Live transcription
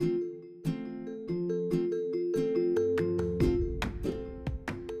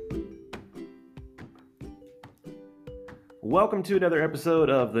Welcome to another episode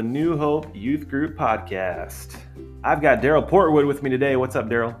of the New Hope Youth Group Podcast. I've got Daryl Portwood with me today. What's up,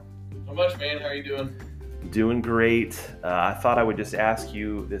 Daryl? Not much, man. How are you doing? Doing great. I thought I would just ask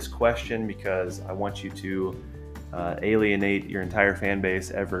you this question because I want you to alienate your entire fan base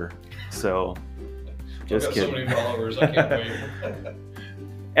ever. So, just I've got kidding. so many followers. I can't wait.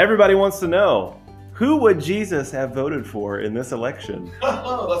 Everybody wants to know, who would Jesus have voted for in this election?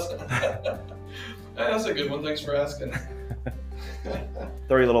 Oh, that's a good one. Thanks for asking.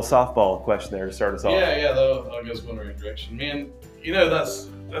 Throw you a little softball question there to start us off. Yeah, that'll go in the right direction. Man, you know, that's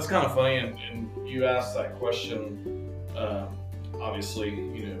kind of funny, and you asked that question, obviously,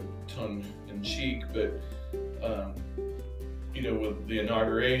 you know, tongue in cheek, but, you know, with the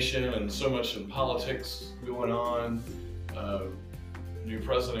inauguration and so much in politics going on, new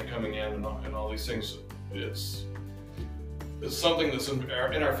president coming in and all these things, it's something that's in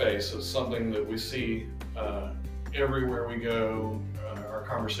our face. It's something that we see everywhere we go, our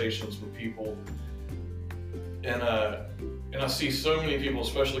conversations with people, and I see so many people,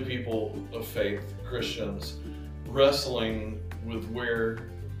 especially people of faith, Christians, wrestling with where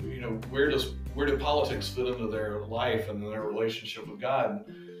do politics fit into their life and their relationship with God.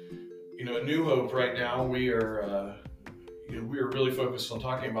 You know, at New Hope right now, we are really focused on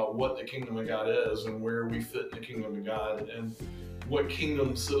talking about what the kingdom of God is and where we fit in the kingdom of God and what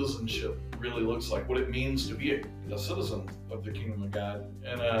kingdom citizenship really looks like, what it means to be a citizen of the kingdom of God,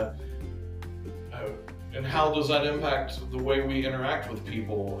 and how does that impact the way we interact with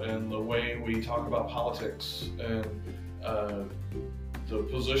people and the way we talk about politics and the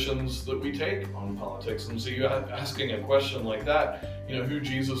positions that we take on politics. And so you asking a question like that, you know, who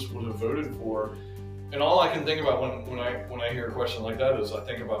Jesus would have voted for, and all I can think about when I hear a question like that is I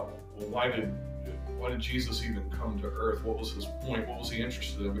think about, well, why did Jesus even come to earth? What was his point? What was he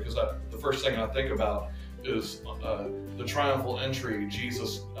interested in? Because the first thing I think about is the triumphal entry,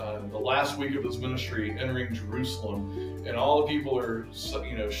 Jesus, the last week of his ministry, entering Jerusalem, and all the people are,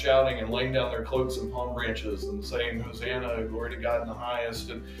 you know, shouting and laying down their cloaks and palm branches and saying, Hosanna, glory to God in the highest.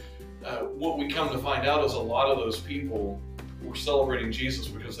 And what we come to find out is a lot of those people were celebrating Jesus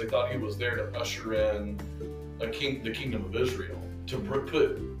because they thought he was there to usher in the kingdom of Israel, to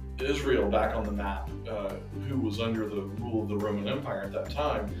put Israel back on the map, who was under the rule of the Roman Empire at that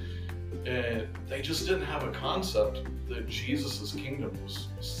time. And they just didn't have a concept that Jesus' kingdom was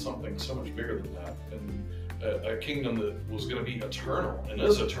something so much bigger than that, and a kingdom that was going to be eternal and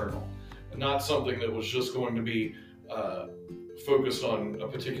is eternal, and not something that was just going to be focused on a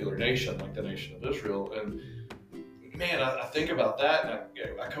particular nation like the nation of Israel. And man, I think about that,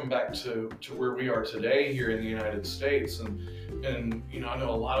 and I come back to where we are today here in the United States, and you know, I know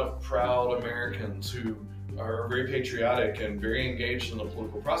a lot of proud Americans who are very patriotic and very engaged in the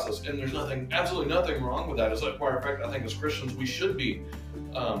political process, and there's absolutely nothing wrong with that. As a matter of fact, I think as Christians we should be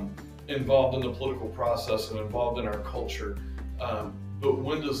involved in the political process and involved in our culture. But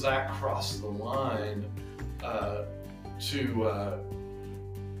when does that cross the line to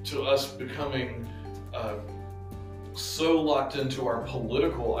us becoming so locked into our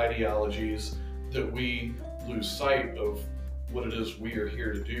political ideologies that we lose sight of what it is we are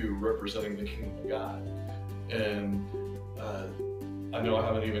here to do, representing the kingdom of God? And I know I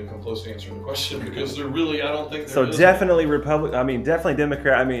haven't even come close to answering the question, because I don't think there is. Definitely definitely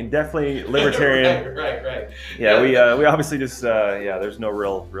Democrat, definitely Libertarian. Right. Yeah, we obviously just, there's no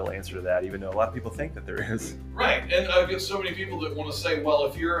real answer to that, even though a lot of people think that there is. Right, and I get so many people that want to say, well,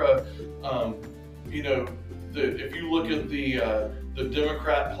 if you're if you look at the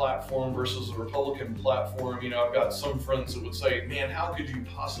Democrat platform versus the Republican platform, you know, I've got some friends that would say, man, how could you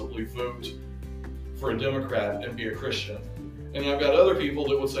possibly vote for a Democrat and be a Christian? And I've got other people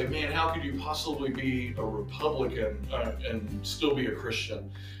that would say, man, how could you possibly be a Republican and still be a Christian?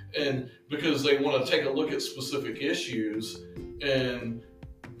 And because they want to take a look at specific issues and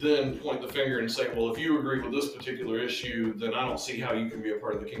then point the finger and say, well, if you agree with this particular issue, then I don't see how you can be a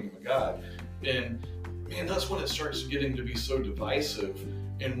part of the kingdom of God. And man, that's when it starts getting to be so divisive,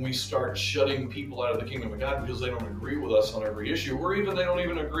 and we start shutting people out of the kingdom of God because they don't agree with us on every issue, or even they don't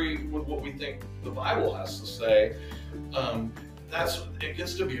even agree with what we think the Bible has to say. It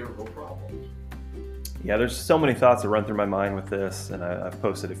gets to be a real problem. Yeah, there's so many thoughts that run through my mind with this, and I've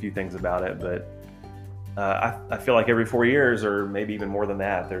posted a few things about it, but I feel like every 4 years, or maybe even more than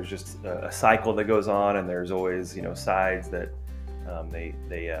that, there's just a cycle that goes on, and there's always, you know, sides that they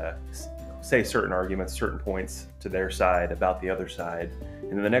say certain arguments, certain points to their side about the other side.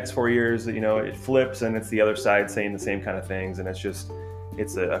 And in the next 4 years, you know, it flips and it's the other side saying the same kind of things. And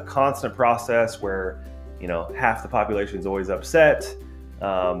it's a constant process where, you know, half the population is always upset.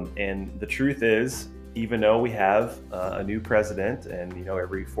 And the truth is, even though we have a new president, and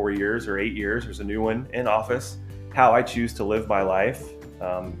every 4 years or 8 years there's a new one in office, how I choose to live my life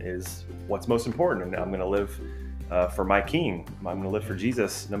is what's most important. And I'm going to live for my King. I'm going to live for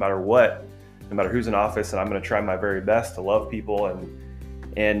Jesus, no matter what, no matter who's in office. And I'm going to try my very best to love people.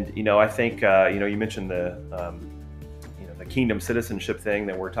 And I think you mentioned the kingdom citizenship thing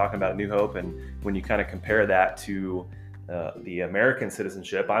that we're talking about at New Hope, and when you kind of compare that to the American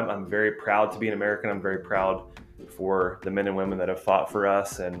citizenship, I'm very proud to be an American. I'm very proud for the men and women that have fought for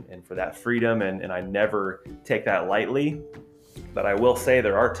us and for that freedom, and I never take that lightly. But I will say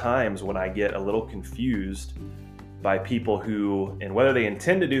there are times when I get a little confused by people who, and whether they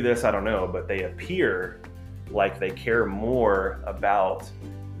intend to do this, I don't know, but they appear like they care more about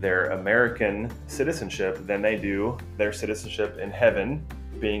their American citizenship than they do their citizenship in heaven,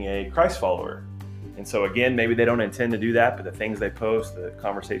 being a Christ follower. And so again, maybe they don't intend to do that, but the things they post, the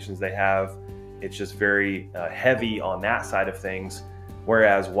conversations they have, it's just very heavy on that side of things.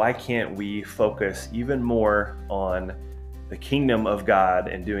 Whereas why can't we focus even more on the kingdom of God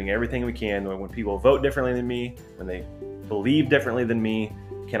and doing everything we can? When people vote differently than me, when they believe differently than me,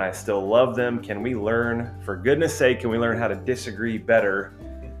 can I still love them? Can we learn, for goodness sake, can we learn how to disagree better,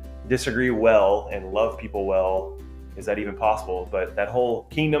 disagree well, and love people well? Is that even possible? But that whole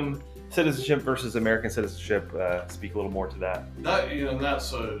kingdom citizenship versus American citizenship, speak a little more to that. I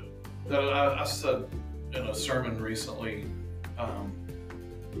said in a sermon recently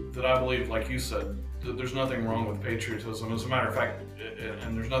that I believe, like you said, that there's nothing wrong with patriotism. As a matter of fact,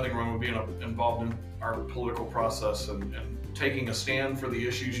 and there's nothing wrong with being involved in our political process and taking a stand for the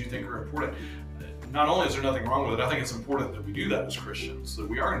issues you think are important. Not only is there nothing wrong with it, I think it's important that we do that as Christians, that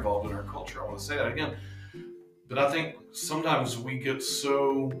we are involved in our culture. I want to say that again. But I think sometimes we get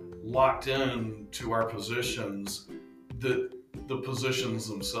so locked in to our positions that the positions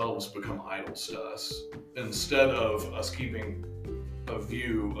themselves become idols to us, instead of us keeping a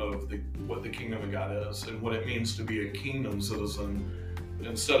view of what the kingdom of God is and what it means to be a kingdom citizen,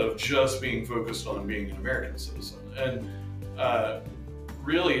 instead of just being focused on being an American citizen. And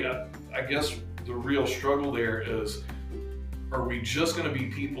really, I guess the real struggle there is, are we just going to be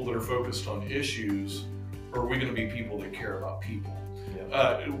people that are focused on issues, or are we going to be people that care about people?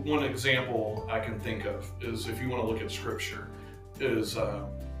 Yeah. One example I can think of is, if you want to look at scripture, is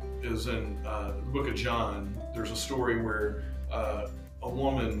in the book of John. There's a story where a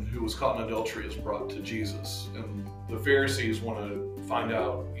woman who was caught in adultery is brought to Jesus, and the Pharisees want to find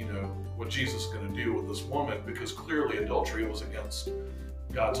out, what Jesus is going to do with this woman, because clearly adultery was against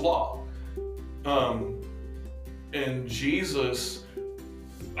God's law. And Jesus,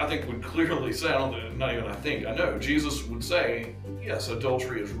 I think, would clearly say, I know, Jesus would say, yes,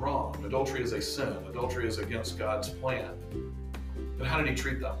 adultery is wrong. Adultery is a sin. Adultery is against God's plan. But how did he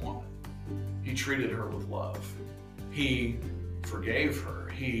treat that woman? He treated her with love. He forgave her.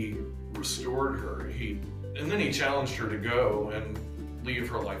 He restored her. And then he challenged her to go and leave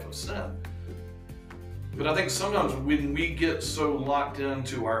her life of sin. But I think sometimes when we get so locked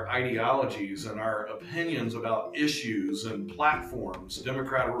into our ideologies and our opinions about issues and platforms,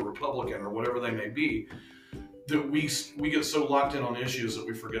 Democrat or Republican or whatever they may be, that we get so locked in on issues that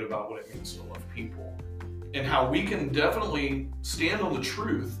we forget about what it means to love people, and how we can definitely stand on the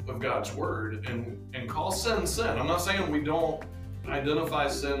truth of God's word and call sin sin. I'm not saying we don't identify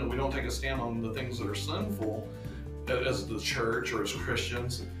sin and we don't take a stand on the things that are sinful as the church or as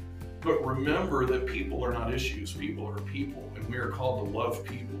Christians. But remember that people are not issues, people are people, and we are called to love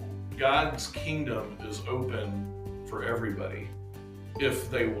people. God's kingdom is open for everybody if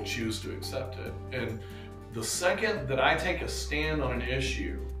they will choose to accept it. And the second that I take a stand on an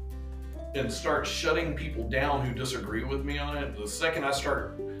issue and start shutting people down who disagree with me on it, the second I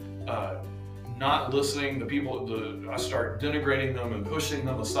start not listening to people, I start denigrating them and pushing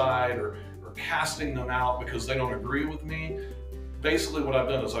them aside or casting them out because they don't agree with me, basically what I've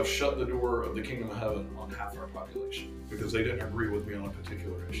done is I've shut the door of the kingdom of heaven on half our population because they didn't agree with me on a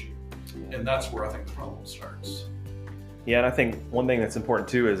particular issue. And that's where I think the problem starts. Yeah, and I think one thing that's important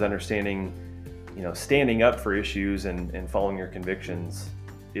too is understanding, standing up for issues and following your convictions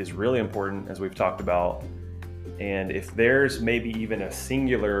is really important, as we've talked about. And if there's maybe even a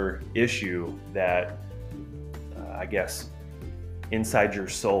singular issue that, I guess, inside your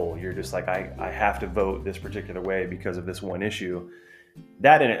soul, you're just like, I have to vote this particular way because of this one issue.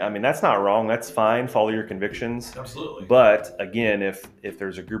 That's not wrong. That's fine. Follow your convictions. Absolutely. But again, if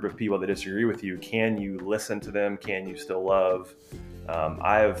there's a group of people that disagree with you, can you listen to them? Can you still love?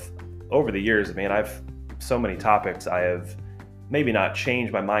 Over the years, I've so many topics. I have maybe not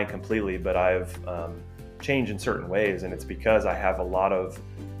changed my mind completely, but I've changed in certain ways. And it's because I have a lot of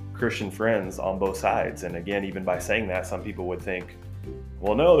Christian friends on both sides. And again, even by saying that, some people would think,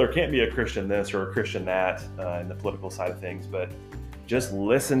 well, no, there can't be a Christian this or a Christian that in the political side of things. But just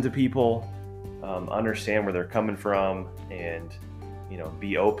listen to people, understand where they're coming from, and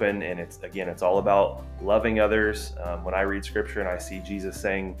be open. And it's all about loving others. When I read scripture and I see Jesus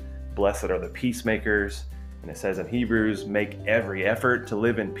saying, blessed are the peacemakers, and it says in Hebrews, make every effort to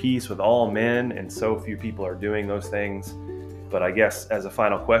live in peace with all men, and so few people are doing those things. But I guess as a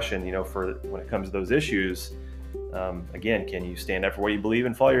final question, for when it comes to those issues, again, can you stand up for what you believe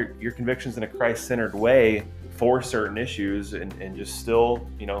and follow your convictions in a Christ-centered way for certain issues, and just still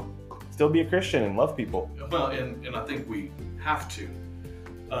be a Christian and love people? Well, and I think we have to.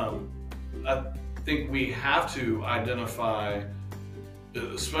 I think we have to identify,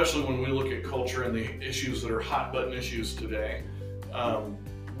 especially when we look at culture and the issues that are hot button issues today. I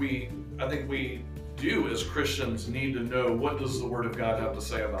think we do as Christians need to know, what does the Word of God have to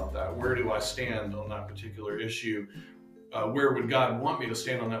say about that? Where do I stand on that particular issue? Where would God want me to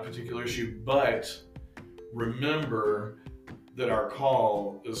stand on that particular issue? But remember that our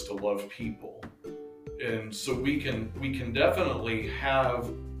call is to love people. And so we can definitely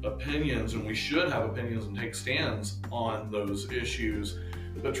have opinions, and we should have opinions and take stands on those issues,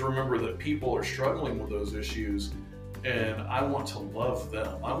 but to remember that people are struggling with those issues, and I want to love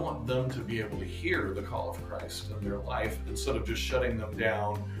them. I want them to be able to hear the call of Christ in their life instead of just shutting them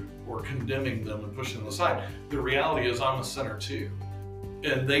down or condemning them and pushing them aside. The reality is I'm a sinner too,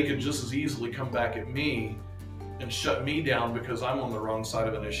 and they could just as easily come back at me and shut me down because I'm on the wrong side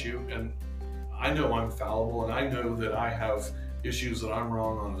of an issue, and I know I'm fallible, and I know that I have issues that I'm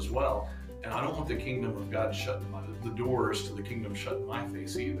wrong on as well. And I don't want the kingdom of God shutting the doors to the kingdom shut in my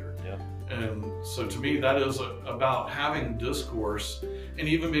face either. Yeah. And so to me, that is about having discourse and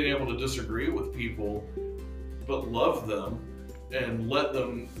even being able to disagree with people, but love them and let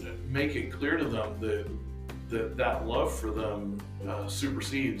them make it clear to them that love for them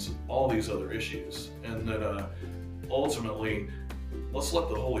supersedes all these other issues. And that ultimately, let's let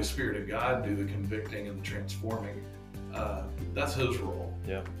the Holy Spirit of God do the convicting and the transforming. That's His role.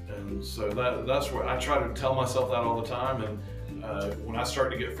 Yeah. And so that's where I try to tell myself that all the time. And when I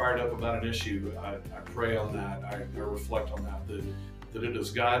start to get fired up about an issue, I pray on that. I reflect on that it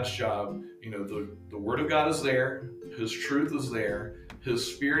is God's job. The Word of God is there. His truth is there.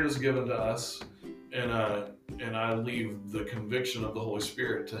 His Spirit is given to us. And I leave the conviction of the Holy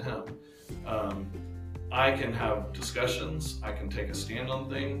Spirit to Him. I can have discussions. I can take a stand on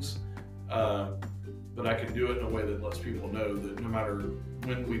things. But I can do it in a way that lets people know that no matter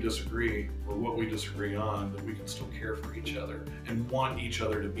when we disagree or what we disagree on, that we can still care for each other and want each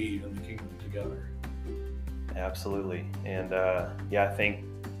other to be in the kingdom together. Absolutely. And I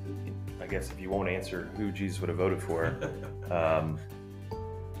guess if you won't answer who Jesus would have voted for,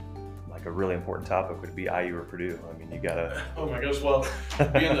 like a really important topic would be IU or Purdue. I mean, you gotta. Oh my gosh! Well,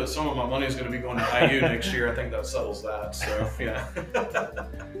 being that some of my money is going to be going to IU next year, I think that settles that. So yeah.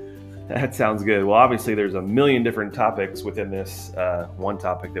 That sounds good. Well, obviously there's a million different topics within this one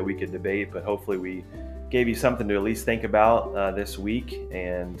topic that we could debate, but hopefully we gave you something to at least think about this week.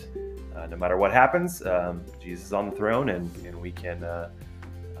 And no matter what happens, Jesus is on the throne, and we can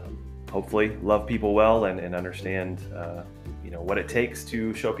hopefully love people well and understand what it takes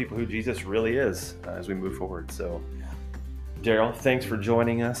to show people who Jesus really is as we move forward. So, Daryl, thanks for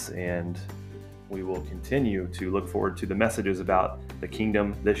joining us, and we will continue to look forward to the messages about the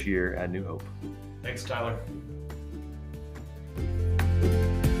kingdom this year at New Hope. Thanks, Tyler.